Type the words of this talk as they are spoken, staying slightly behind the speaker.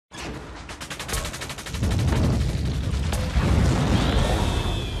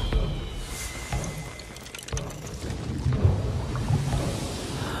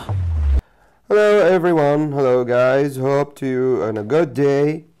Hello everyone, hello guys, hope you on a good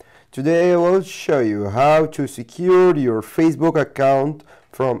day. Today I will show you how to secure your Facebook account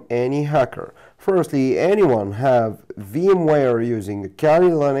from any hacker. Firstly, anyone have VMware using Kali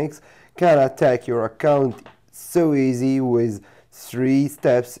Linux can attack your account so easy with 3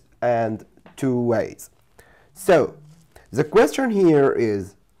 steps and 2 ways. So, the question here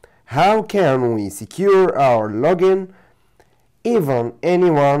is, how can we secure our login even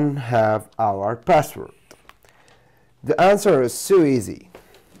anyone have our password? The answer is so easy.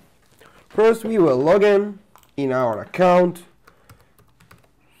 First, we will log in our account.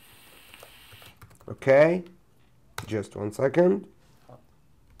 Okay, just 1 second.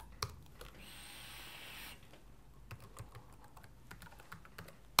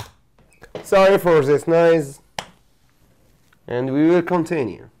 Sorry for this noise, and we will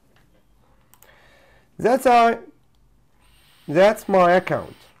continue. That's my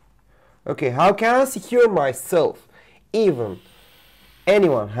account. Okay, how can I secure myself? Even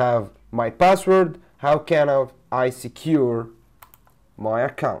anyone have my password, how can I secure my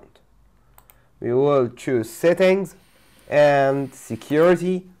account? We will choose settings and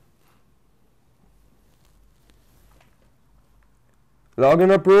security,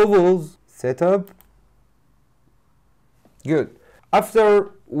 login approvals, setup. Good.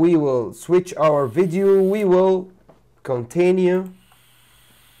 After we will switch our video, we will continue.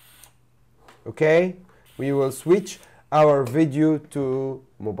 Okay, we will switch our video to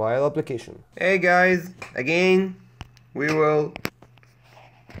mobile application. Hey guys, again we will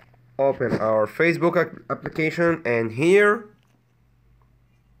open our Facebook application, and here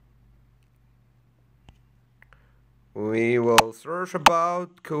we will search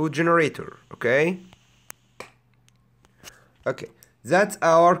about code generator. Okay, that's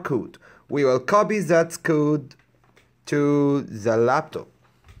our code. We will copy that code to the laptop.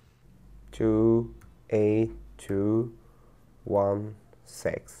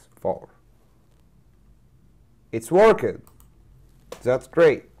 282164. It's working. That's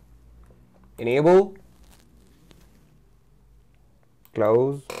great. Enable.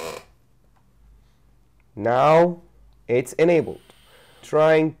 Close. Now it's enabled.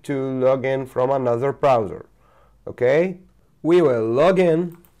 Trying to log in from another browser. Okay, we will log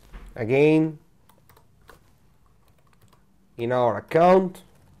in again in our account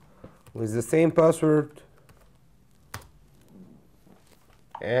with the same password,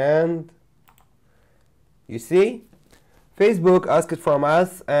 and you see Facebook asked from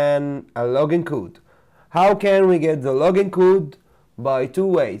us a login code. How can we get the login code? By 2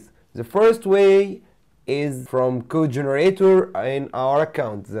 ways. The first way is from code generator in our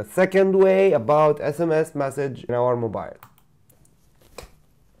account. The second way about SMS message in our mobile.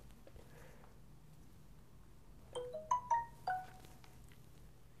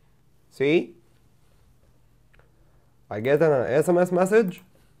 See, I get an SMS message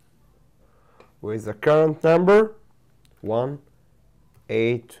with the current number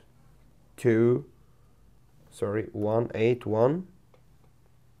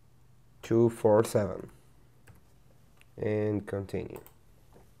 181247 and continue.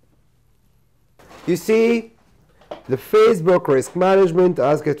 You see, the Facebook risk management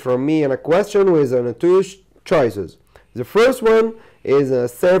asked from me a question with 2 choices. The first one is a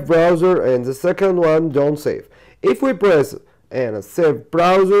save browser, and the second one don't save. If we press a save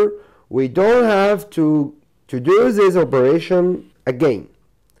browser, we don't have to do this operation again.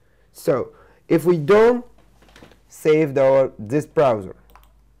 So if we don't save this browser,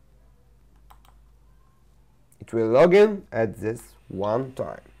 it will log in at this one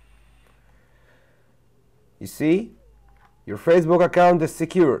time. You see, your Facebook account is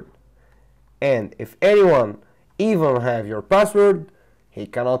secured, and if anyone even have your password, he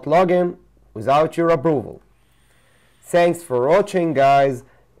cannot log in without your approval. Thanks for watching guys,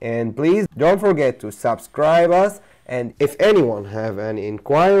 and please don't forget to subscribe us, and if anyone have any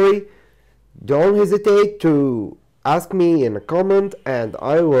inquiry, don't hesitate to ask me in a comment and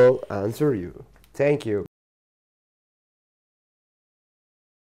I will answer you. Thank you.